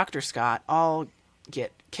and Dr. Scott all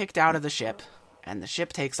get kicked out of the ship. And the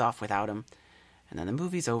ship takes off without him. And then the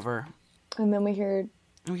movie's over. And then we hear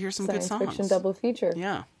some good science songs. fiction double feature.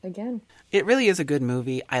 Yeah. Again. It really is a good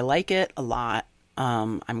movie. I like it a lot.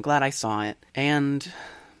 I'm glad I saw it. And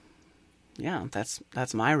yeah,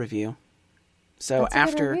 that's my review. So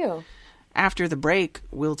That's a good review. after the break,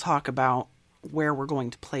 we'll talk about where we're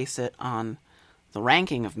going to place it on the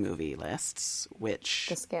ranking of movie lists, which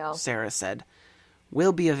The scale. Sarah said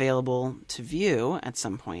will be available to view at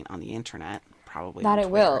some point on the internet, probably on That it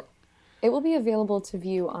Twitter. will. It will be available to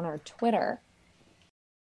view on our Twitter.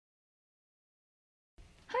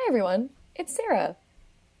 Hi, everyone. It's Sarah.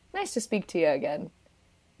 Nice to speak to you again.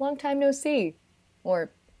 Long time no see.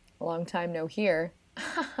 Or long time no hear.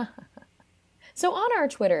 So on our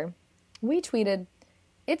Twitter, we tweeted,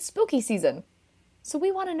 it's spooky season. So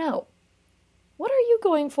we want to know, what are you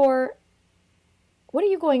going for What are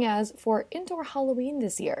you going as for indoor Halloween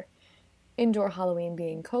this year? Indoor Halloween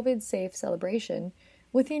being COVID-safe celebration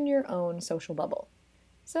within your own social bubble.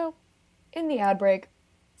 So, in the ad break,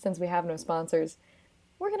 since we have no sponsors,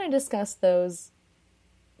 we're going to discuss those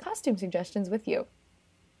costume suggestions with you.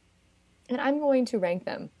 And I'm going to rank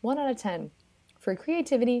them 1 out of 10 for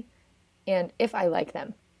creativity and if I like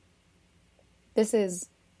them. This is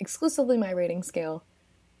exclusively my rating scale,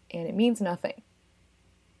 and it means nothing.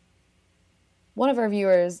 One of our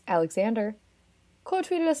viewers, Alexander, quote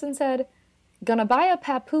tweeted us and said, "Gonna buy a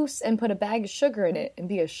papoose and put a bag of sugar in it and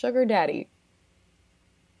be a sugar daddy."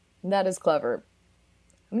 That is clever.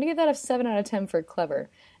 I'm gonna give that a 7 out of 10 for clever.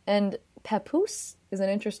 And papoose is an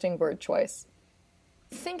interesting word choice.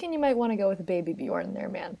 Thinking you might want to go with a baby Bjorn there,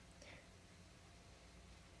 man.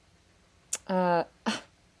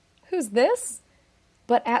 Who's this?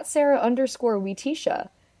 But at Sarah_Weetisha.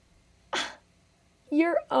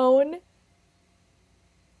 Your own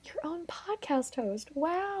podcast host.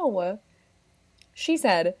 Wow. She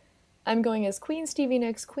said, "I'm going as Queen Stevie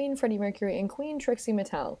Nicks, Queen Freddie Mercury, and Queen Trixie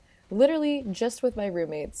Mattel. Literally just with my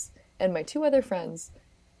roommates and my 2 other friends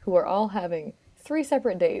who are all having 3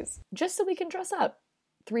 separate days just so we can dress up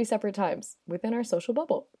 3 separate times within our social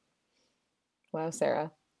bubble." Wow,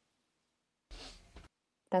 Sarah.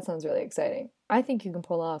 That sounds really exciting. I think you can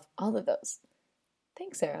pull off all of those.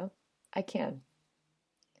 Thanks, Sarah. I can.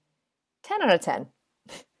 10 out of 10.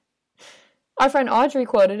 Our friend Audrey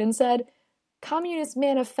quoted and said, "Communist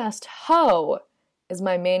Manifest Ho is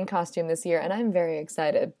my main costume this year, and I'm very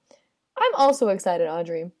excited." I'm also excited,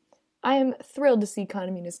 Audrey. I am thrilled to see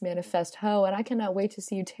Communist Manifest Ho, and I cannot wait to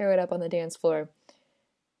see you tear it up on the dance floor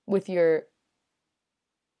with your...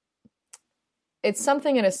 It's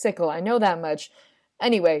something in a sickle, I know that much.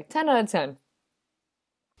 Anyway, 10 out of 10.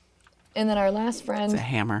 And then our last friend... It's a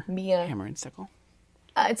hammer. Mia. Hammer and sickle.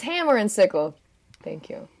 It's hammer and sickle. Thank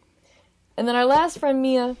you. And then our last friend,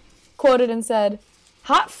 Mia, quoted and said,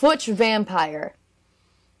 "Hot Futch Vampire."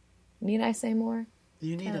 Need I say more?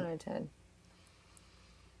 You need 10 it. out of 10.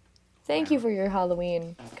 Thank you for your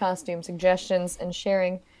Halloween costume suggestions and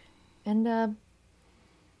sharing. And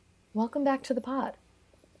welcome back to the pod.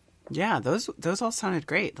 Yeah, those all sounded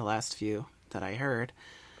great, the last few that I heard.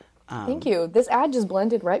 Thank you. This ad just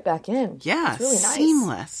blended right back in. Yeah, it's really nice.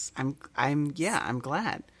 Seamless. I'm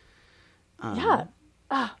glad. Yeah.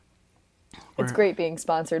 It's great being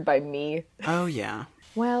sponsored by me. Oh yeah.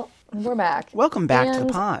 Well, we're back. Welcome back to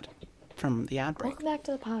the pod from the ad break. Welcome back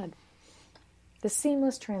to the pod. The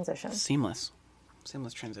seamless transition. Seamless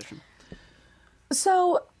transition.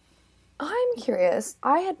 So, I'm curious.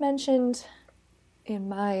 I had mentioned in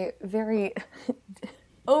my very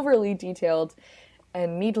overly detailed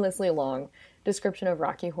and needlessly long description of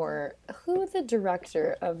Rocky Horror who the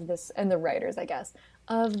director of this, and the writers, I guess,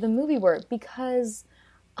 of the movie were, because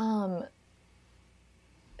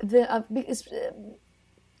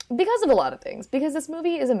because of a lot of things. Because this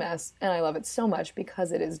movie is a mess, and I love it so much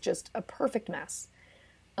because it is just a perfect mess.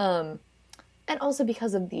 And also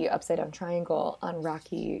because of the upside-down triangle on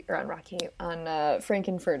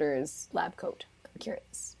Frankenfurter's lab coat. I'm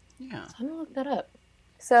curious. Yeah. So I'm going to look that up.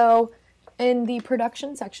 So, in the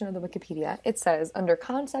production section of the Wikipedia, it says, under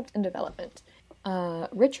concept and development,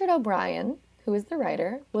 Richard O'Brien, who is the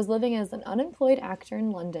writer, was living as an unemployed actor in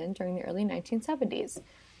London during the early 1970s.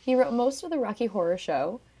 He wrote most of the Rocky Horror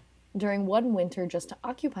Show during one winter just to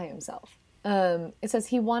occupy himself. It says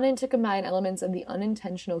he wanted to combine elements of the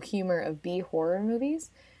unintentional humor of B horror movies,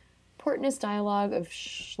 Portness dialogue of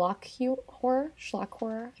schlock horror,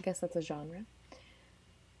 I guess that's a genre,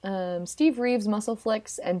 Steve Reeves muscle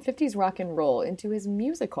flicks, and 50s rock and roll into his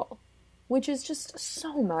musical, which is just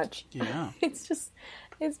so much. Yeah. It's just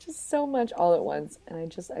so much all at once,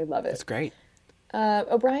 and I love it. It's great.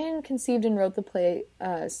 O'Brien conceived and wrote the play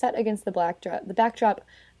set against the backdrop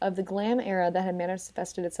of the glam era that had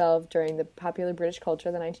manifested itself during the popular British culture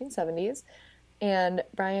of the 1970s. And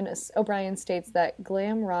O'Brien states that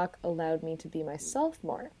glam rock allowed me to be myself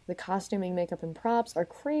more. The costuming, makeup, and props are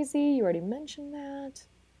crazy. You already mentioned that.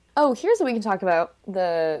 Oh, here's what we can talk about,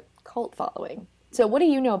 the cult following. So what do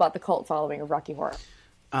you know about the cult following of Rocky Horror?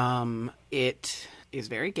 It is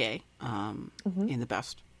very gay, in the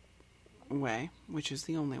best way, which is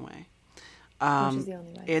the only way. Which is the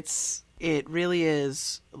only way. It really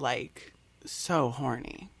is, like, so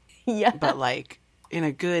horny. Yeah. But, like, in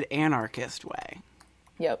a good anarchist way.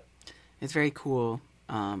 Yep. It's very cool.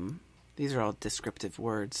 These are all descriptive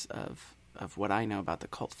words of what I know about the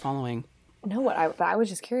cult following. No, I was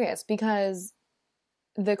just curious, because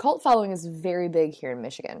the cult following is very big here in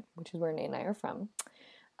Michigan, which is where Nate and I are from.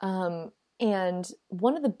 And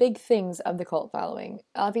one of the big things of the cult following,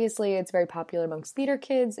 obviously it's very popular amongst theater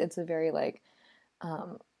kids. It's a very like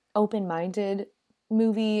open-minded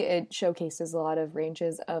movie. It showcases a lot of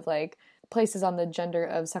ranges of like places on the gender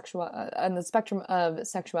of on the spectrum of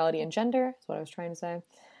sexuality and gender. That's what I was trying to say.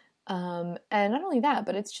 And not only that,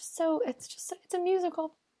 but it's a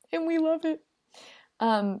musical and we love it.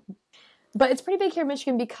 But it's pretty big here in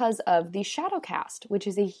Michigan because of the shadow cast, which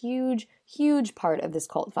is a huge, huge part of this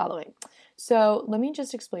cult following. So let me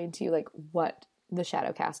just explain to you like what the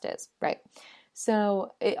shadow cast is, right?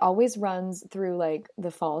 So it always runs through like the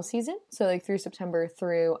fall season. So like through September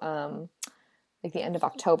through like the end of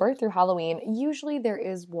October through Halloween. Usually there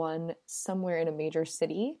is one somewhere in a major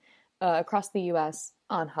city across the U.S.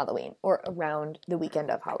 on Halloween or around the weekend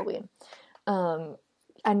of Halloween.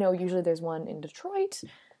 I know usually there's one in Detroit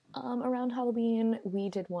around Halloween. We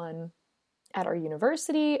did one at our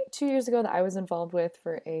university 2 years ago that I was involved with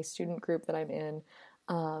for a student group that I'm in.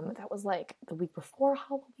 That was like the week before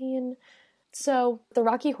Halloween. So the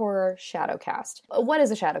Rocky Horror Shadowcast. What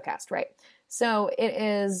is a Shadowcast, right? So it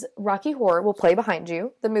is Rocky Horror will play behind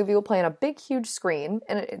you. The movie will play on a big, huge screen.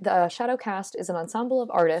 And the Shadowcast is an ensemble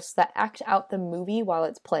of artists that act out the movie while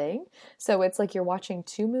it's playing. So it's like you're watching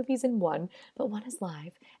two movies in one, but one is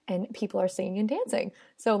live and people are singing and dancing.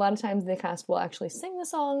 So a lot of times the cast will actually sing the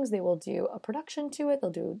songs. They will do a production to it.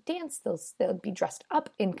 They'll do a dance. They'll be dressed up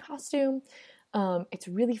in costume. It's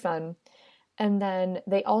really fun. And then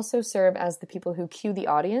they also serve as the people who cue the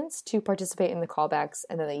audience to participate in the callbacks,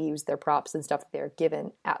 and then they use their props and stuff that they're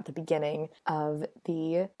given at the beginning of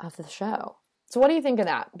the show. So what do you think of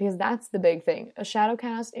that? Because that's the big thing. A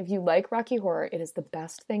Shadowcast, if you like Rocky Horror, it is the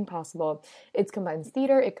best thing possible. It combines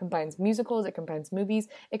theater, it combines musicals, it combines movies,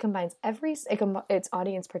 it combines it's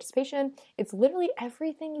audience participation. It's literally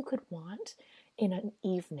everything you could want in an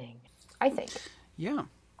evening, I think. Yeah,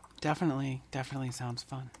 definitely sounds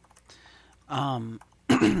fun.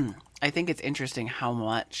 I think it's interesting how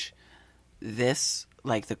much this,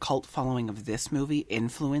 like the cult following of this movie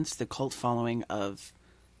influenced the cult following of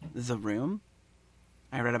The Room.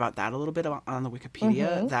 I read about that a little bit on the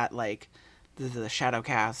Wikipedia, that like the shadow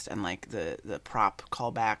cast and like the prop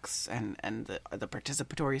callbacks and the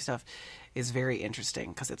participatory stuff is very interesting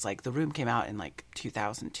because it's like The Room came out in like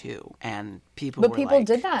 2002 and people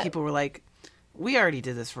did that. People were like, we already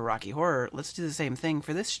did this for Rocky Horror. Let's do the same thing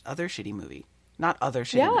for this other shitty movie. Not other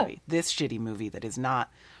shitty movie. This shitty movie that is not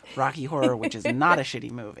Rocky Horror, which is not a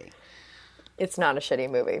shitty movie. It's not a shitty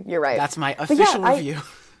movie. You're right. That's my official review.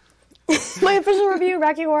 My official review,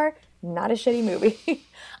 Rocky Horror, not a shitty movie.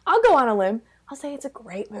 I'll go on a limb. I'll say it's a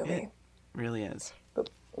great movie. It really is. But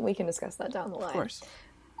we can discuss that down the line. Of course.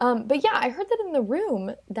 But yeah, I heard that in The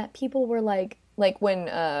Room that people were like when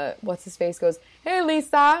what's his face goes, "Hey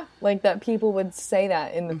Lisa," like that people would say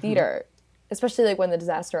that in the theater, especially like when the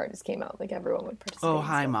Disaster Artist came out, like everyone would participate. Oh,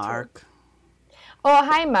 hi Mark. Too. Oh,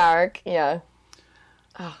 hi Mark. Yeah.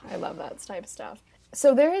 Oh, I love that type of stuff.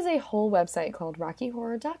 So there is a whole website called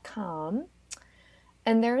RockyHorror.com,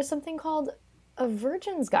 and there is something called a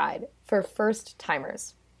Virgin's Guide for first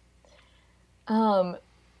timers.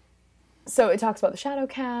 So it talks about the shadow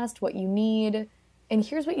cast, what you need, and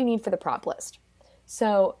here's what you need for the prop list.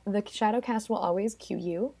 So the shadow cast will always cue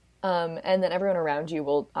you, and then everyone around you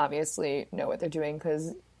will obviously know what they're doing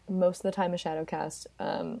because most of the time a shadow cast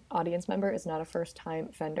audience member is not a first-time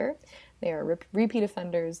offender. They are repeat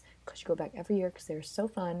offenders because you go back every year because they're so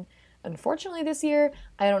fun. Unfortunately this year,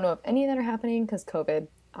 I don't know if any of that are happening because COVID,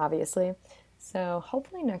 obviously. So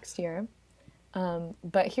hopefully next year.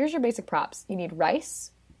 But here's your basic props. You need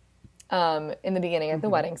rice in the beginning of the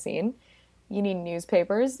wedding scene. You need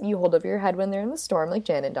newspapers you hold over your head when they're in the storm like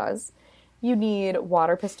Janet does. You need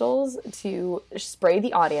water pistols to spray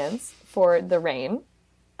the audience for the rain,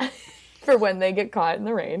 for when they get caught in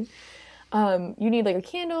the rain. You need like a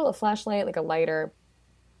candle, a flashlight, like a lighter,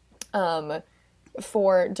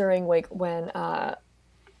 for during like when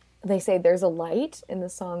they say there's a light in the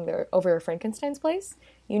song there over Frankenstein's place.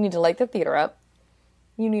 You need to light the theater up.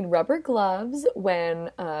 You need rubber gloves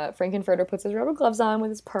when Frankenfurter puts his rubber gloves on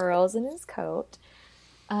with his pearls and his coat.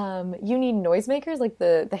 You need noisemakers, like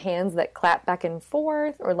the hands that clap back and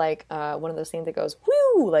forth, or like one of those things that goes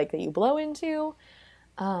whoo, like that you blow into.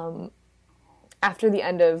 After the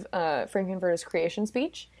end of Frankenfurter's creation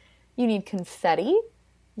speech, you need confetti.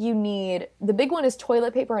 You need, the big one is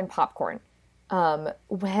toilet paper and popcorn.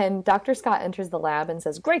 When Dr. Scott enters the lab and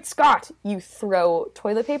says, "Great Scott," you throw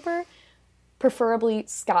toilet paper, preferably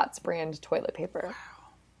Scott's brand toilet paper. Wow.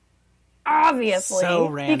 Obviously. So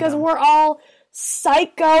random. Because we're all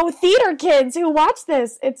psycho theater kids who watch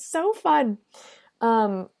this. It's so fun.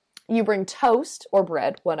 You bring toast or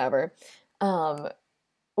bread, whatever.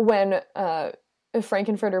 When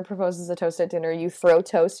Frankenfurter proposes a toast at dinner, you throw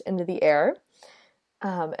toast into the air,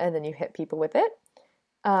 and then you hit people with it.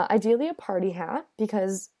 Ideally a party hat,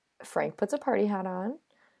 because Frank puts a party hat on.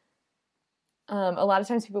 A lot of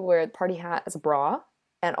times people wear a party hat as a bra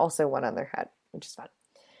and also one on their head, which is fun.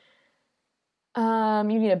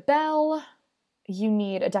 You need a bell. You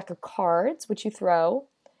need a deck of cards, which you throw.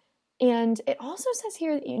 And it also says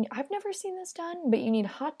here, I've never seen this done, but you need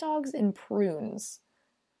hot dogs and prunes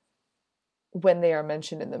when they are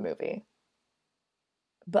mentioned in the movie.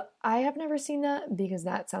 But I have never seen that because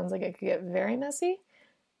that sounds like it could get very messy.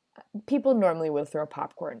 People normally will throw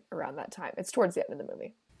popcorn around that time. It's towards the end of the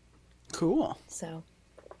movie. Cool. So,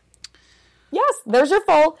 yes, there's your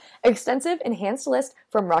full, extensive, enhanced list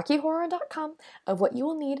from RockyHorror.com of what you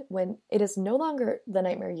will need when it is no longer the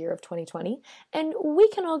nightmare year of 2020, and we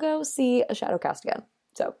can all go see a Shadowcast again.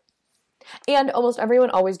 So, and almost everyone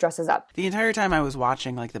always dresses up. The entire time I was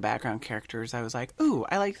watching, like, the background characters, I was like, ooh,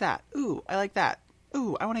 I like that. Ooh, I like that.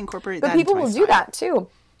 Ooh, I want to incorporate that into my But people will style. do that, too.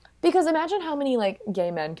 Because imagine how many, like,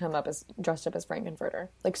 gay men come up as dressed up as Frankenfurter.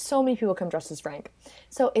 Like, so many people come dressed as Frank.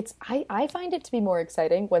 So it's, I find it to be more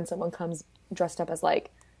exciting when someone comes dressed up as,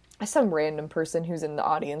 like, some random person who's in the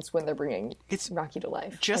audience when they're bringing Rocky to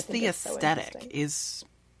life. Just the aesthetic is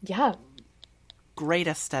yeah, great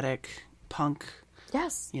aesthetic, punk,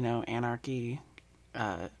 yes, you know, anarchy,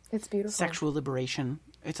 it's beautiful. sexual liberation.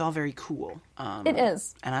 It's all very cool. It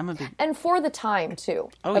is. And I'm a big... And for the time, too,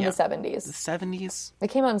 Oh, of yeah. the 70s. The 70s.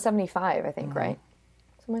 It came out in 75, I think, right?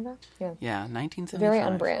 Something like that? Yeah. Yeah, 1975. Very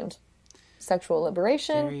on-brand. Sexual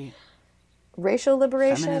liberation, Very racial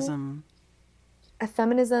liberation,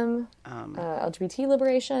 feminism, LGBT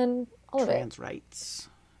liberation, all of it. trans rights.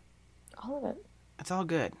 All of it. It's all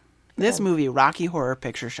good. This movie, Rocky Horror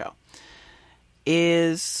Picture Show,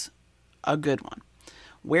 is a good one.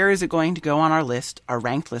 Where is it going to go on our list, our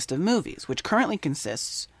ranked list of movies, which currently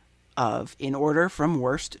consists of, in order from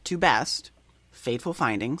worst to best, Fateful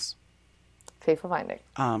Findings. Fateful Finding.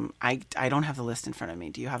 I don't have the list in front of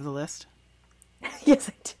me. Do you have the list? Yes,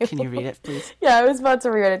 I do. Can you read it, please? Yeah, I was about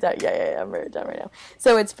to write it down. Yeah, I'm writing it down right now.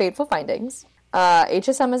 So it's Fateful Findings.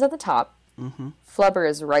 HSM is at the top. Mm-hmm. Flubber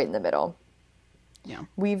is right in the middle. Yeah.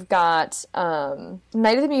 We've got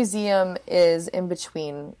Night of the Museum is in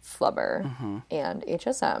between Flubber and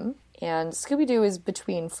HSM. And Scooby-Doo is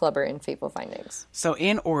between Flubber and Fateful Findings. So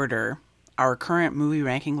in order, our current movie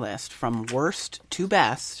ranking list from worst to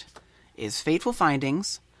best is Fateful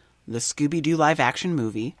Findings, the Scooby-Doo live-action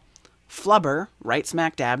movie, Flubber, right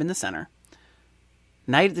smack dab in the center,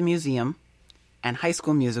 Night at the Museum, and High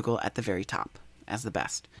School Musical at the very top as the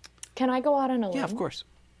best. Can I go out on a limb? Yeah, of course.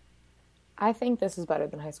 I think this is better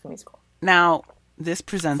than High School Musical. Now, this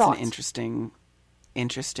presents Thoughts? an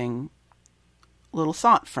interesting little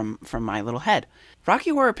thought from my little head. Rocky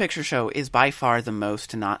Horror Picture Show is by far the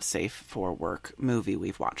most not safe for work movie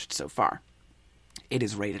we've watched so far. It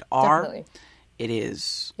is rated R. Definitely. It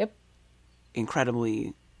is Yep.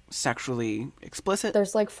 incredibly sexually explicit.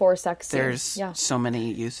 There's like 4 sex scenes. There's Yeah. so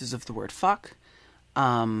many uses of the word fuck.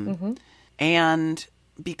 And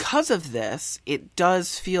because of this, it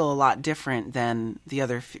does feel a lot different than the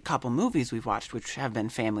other couple movies we've watched, which have been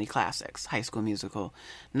family classics. High School Musical,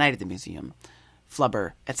 Night at the Museum,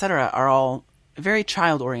 Flubber, etc. are all very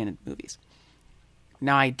child-oriented movies.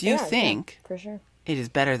 Now, I do think for sure. it is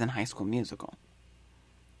better than High School Musical.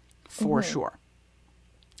 For sure.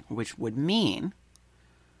 Which would mean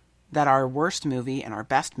that our worst movie and our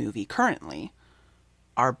best movie currently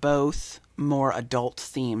are both more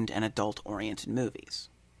adult-themed and adult-oriented movies.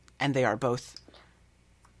 And they are both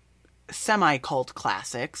semi-cult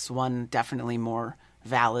classics, one definitely more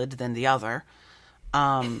valid than the other.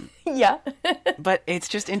 Yeah. But it's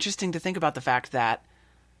just interesting to think about the fact that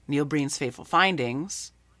Neil Breen's Fateful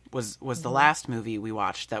Findings was the last movie we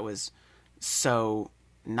watched that was so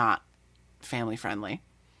not family-friendly.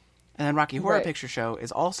 And then Rocky Horror Right. Picture Show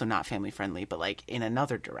is also not family-friendly, but like in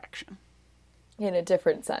another direction. In a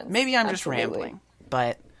different sense. Maybe I'm just Absolutely. rambling,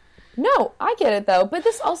 but No, I get it though. But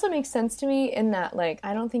this also makes sense to me in that, like,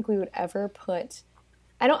 I don't think we would ever put.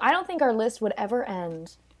 I don't think our list would ever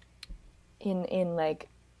end in like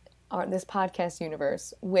this podcast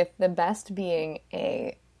universe with the best being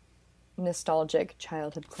a nostalgic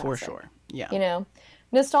childhood classic. for sure. Yeah. You know,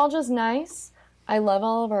 nostalgia's nice. I love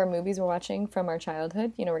all of our movies we're watching from our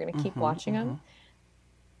childhood. You know, we're going to keep watching them.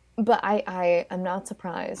 But I am not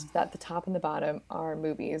surprised that the top and the bottom are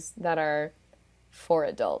movies that are for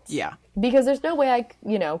adults. Yeah. Because there's no way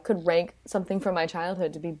I, could rank something from my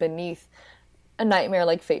childhood to be beneath a nightmare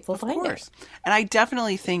like Fateful Findings. Of course. And I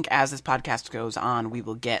definitely think as this podcast goes on, we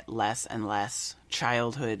will get less and less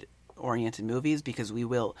childhood oriented movies because we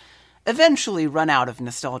will eventually run out of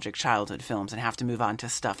nostalgic childhood films and have to move on to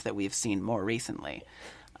stuff that we've seen more recently.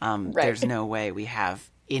 Right. There's no way we have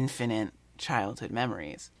infinite childhood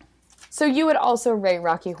memories. So you would also rate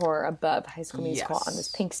Rocky Horror above High School Musical Yes. on this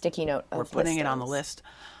pink sticky note of We're putting it on the listings. list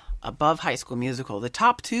above High School Musical. The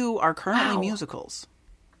top two are currently Wow. musicals.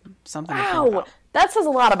 Something to think Wow, about. that says a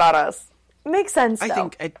lot about us. Makes sense, I though.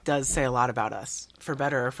 think it does say a lot about us, for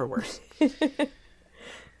better or for worse.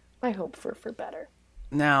 I hope for better.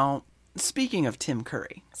 Now, speaking of Tim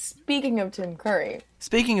Curry, Speaking of Tim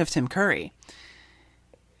Curry,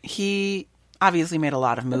 he obviously made a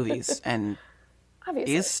lot of movies and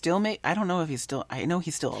obviously. is still I don't know if he's still, I know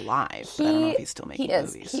he's still alive, but I don't know if he's still making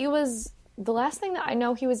movies. He was, the last thing that I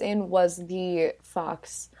know he was in was the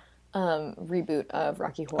Fox reboot of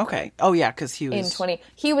Rocky Horror. Okay. Oh yeah, because he was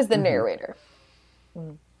he was the narrator.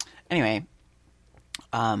 Anyway,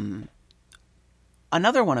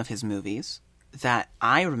 another one of his movies that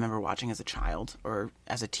I remember watching as a child or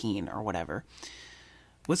as a teen or whatever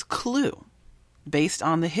was Clue, based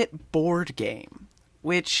on the hit board game,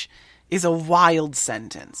 which is a wild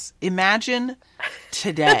sentence. Imagine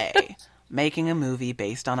today making a movie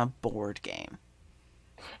based on a board game.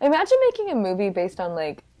 Imagine making a movie based on,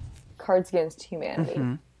 like, Cards Against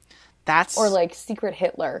Humanity. That's Or, like, Secret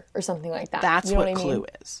Hitler or something like that. That's You know what I mean? Clue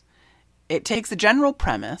is. It takes the general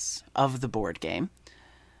premise of the board game,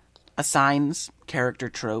 assigns character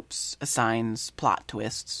tropes, assigns plot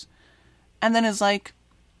twists, and then is like,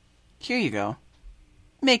 here you go.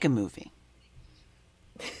 Make a movie.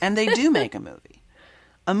 And they do make a movie.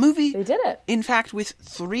 A movie, They did it. in fact, with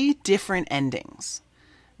 3 different endings.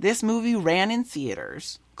 This movie ran in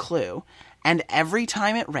theaters, Clue, and every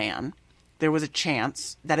time it ran, there was a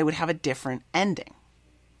chance that it would have a different ending.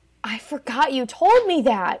 I forgot you told me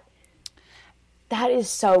that. That is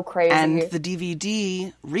so crazy. And the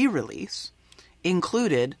DVD re-release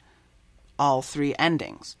included all 3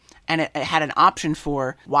 endings. And it had an option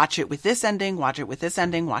for watch it with this ending, watch it with this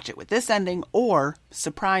ending, watch it with this ending, or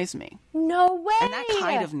surprise me. No way! And that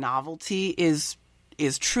kind of novelty is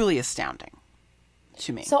truly astounding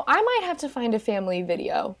to me. So I might have to find a family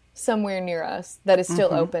video somewhere near us that is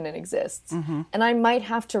still open and exists. And I might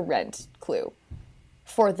have to rent Clue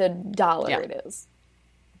for the $1 Yeah. it is.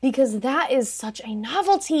 Because that is such a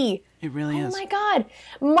novelty. It really is. Oh my god.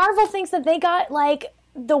 Marvel thinks that they got, like,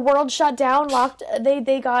 the world shut down, locked,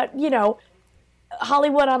 they got, you know,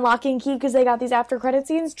 Hollywood on lock and key because they got these after credit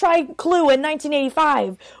scenes. Try Clue in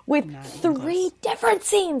 1985 with 3 different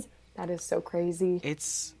scenes. That is so crazy.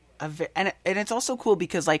 It's and it's also cool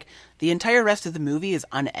because, like, the entire rest of the movie is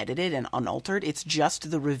unedited and unaltered. It's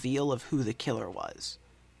just the reveal of who the killer was.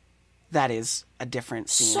 That is a different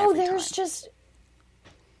scene So every there's time. just...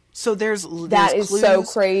 So there's That is clues, so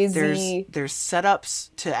crazy. There's setups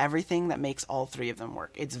to everything that makes all 3 of them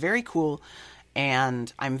work. It's very cool,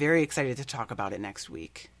 and I'm very excited to talk about it next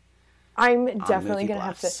week. I'm definitely Movie going to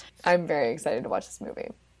have to... Bluffs. I'm very excited to watch this movie.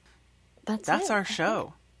 That's it. our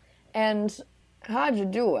show. And how'd you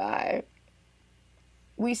do, I?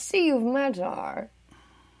 We see you've met our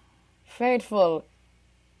fateful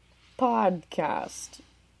podcast.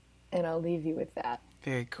 And I'll leave you with that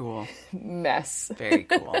Very cool. mess. Very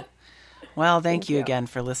cool. Well, thank you you. again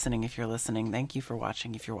for listening if you're listening. Thank you for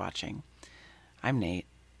watching if you're watching. I'm Nate.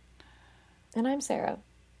 And I'm Sarah.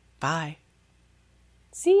 Bye.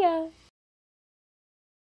 See ya.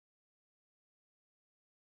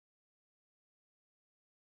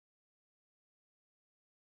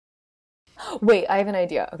 Wait, I have an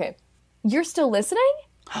idea. Okay. You're still listening?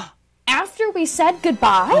 After we said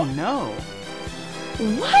goodbye? Oh no.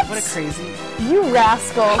 What? What a crazy... You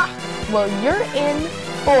rascal. Well, you're in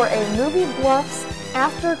for a Movie Bluffs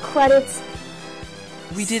after credits.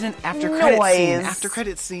 We did an after credit scene. Noise. After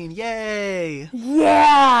credit scene. Yay.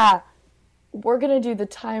 Yeah! We're gonna do the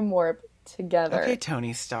time warp together. Okay,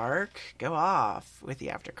 Tony Stark. Go off with the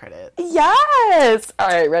after credit. Yes!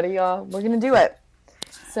 Alright, ready, y'all? We're gonna do it.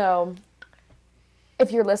 So,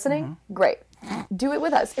 if you're listening, great. Do it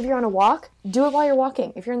with us. If you're on a walk, do it while you're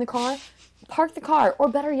walking. If you're in the car, park the car. Or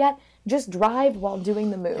better yet, just drive while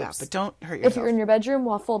doing the moves. Yeah, but don't hurt yourself. If you're in your bedroom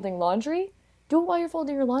while folding laundry, do it while you're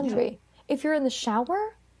folding your laundry. If you're in the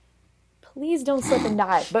shower, please don't slip and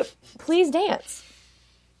die, but please dance.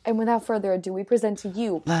 And without further ado, we present to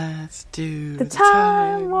you Let's do the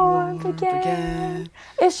time warp again.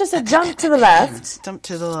 It's just a jump to the left, Jump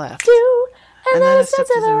to the left. and then a step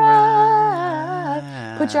to the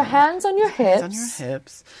right. Put your hands on your hips. On your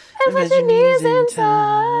hips. And put your knees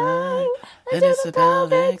inside. And it's a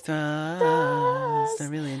pelvic thrust. That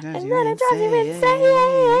really drives And you then it drives you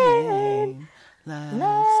insane. insane.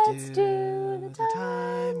 Let's do the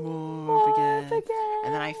time warp again.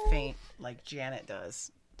 And then I faint like Janet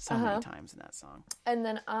does so many times in that song. And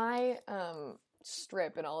then I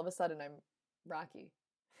strip, and all of a sudden I'm Rocky.